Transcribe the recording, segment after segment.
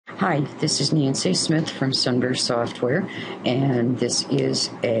Hi, this is Nancy Smith from Sunburst Software, and this is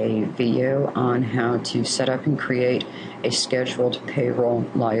a video on how to set up and create a scheduled payroll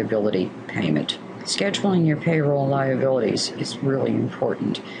liability payment. Scheduling your payroll liabilities is really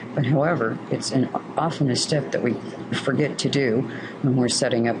important, but however, it's often a step that we forget to do when we're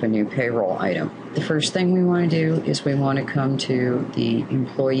setting up a new payroll item. The first thing we want to do is we want to come to the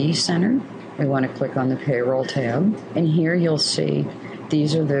Employee Center. We want to click on the Payroll tab, and here you'll see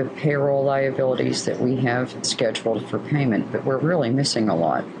these are the payroll liabilities that we have scheduled for payment, but we're really missing a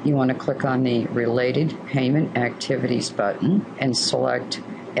lot. You want to click on the Related Payment Activities button and select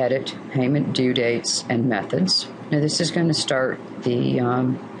Edit Payment Due Dates and Methods. Now this is going to start the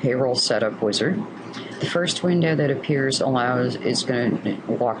payroll setup wizard. The first window that appears is going to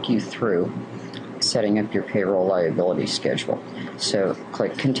walk you through setting up your payroll liability schedule. So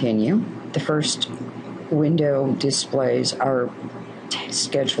click Continue. The first window displays our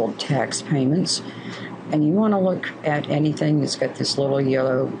scheduled tax payments, and you want to look at anything that's got this little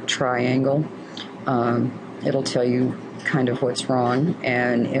yellow triangle. It'll tell you kind of what's wrong,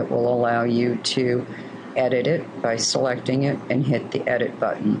 and it will allow you to edit it by selecting it and hit the edit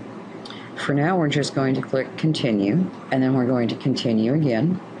button. For now, we're just going to click Continue, and then we're going to continue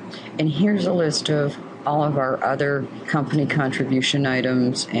again. And here's a list of all of our other company contribution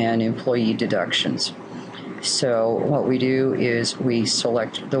items and employee deductions. So what we do is we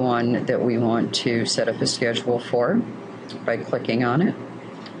select the one that we want to set up a schedule for by clicking on it,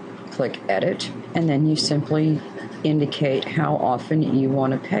 click Edit, and then you simply indicate how often you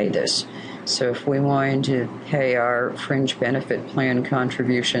want to pay this. So if we wanted to pay our fringe benefit plan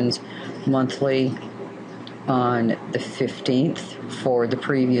contributions monthly on the 15th for the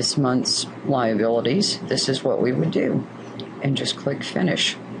previous month's liabilities, this is what we would do, and just click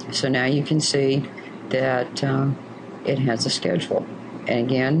Finish. So now you can see that it has a schedule. And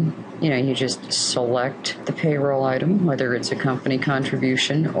again, you just select the payroll item, whether it's a company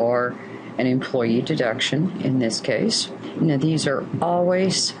contribution or an employee deduction in this case. Now these are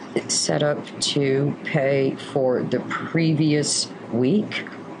always set up to pay for the previous week,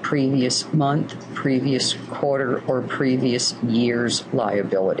 previous month, previous quarter, or previous year's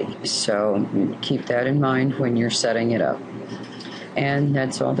liability. So keep that in mind when you're setting it up. And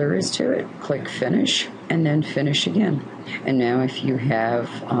that's all there is to it. Click Finish, and then Finish again. And now if you have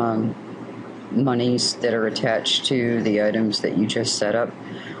monies that are attached to the items that you just set up,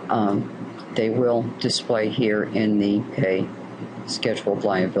 they will display here in the Pay Scheduled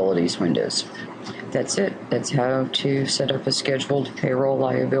Liabilities windows. That's it. That's how to set up a scheduled payroll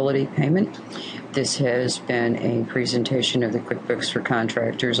liability payment. This has been a presentation of the QuickBooks for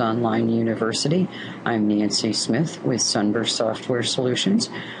Contractors Online University. I'm Nancy Smith with Sunburst Software Solutions.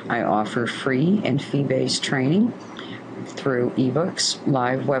 I offer free and fee-based training through ebooks,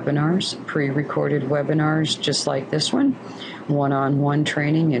 live webinars, pre-recorded webinars just like this one-on-one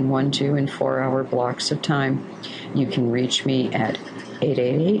training in 1, 2, and 4-hour blocks of time. You can reach me at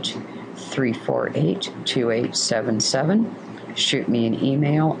 888-348-2877. Shoot me an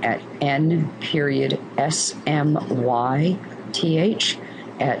email at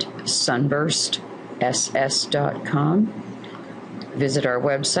n.smyth@sunburstss.com. Visit our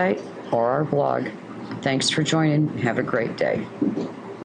website or our blog. Thanks for joining. Have a great day.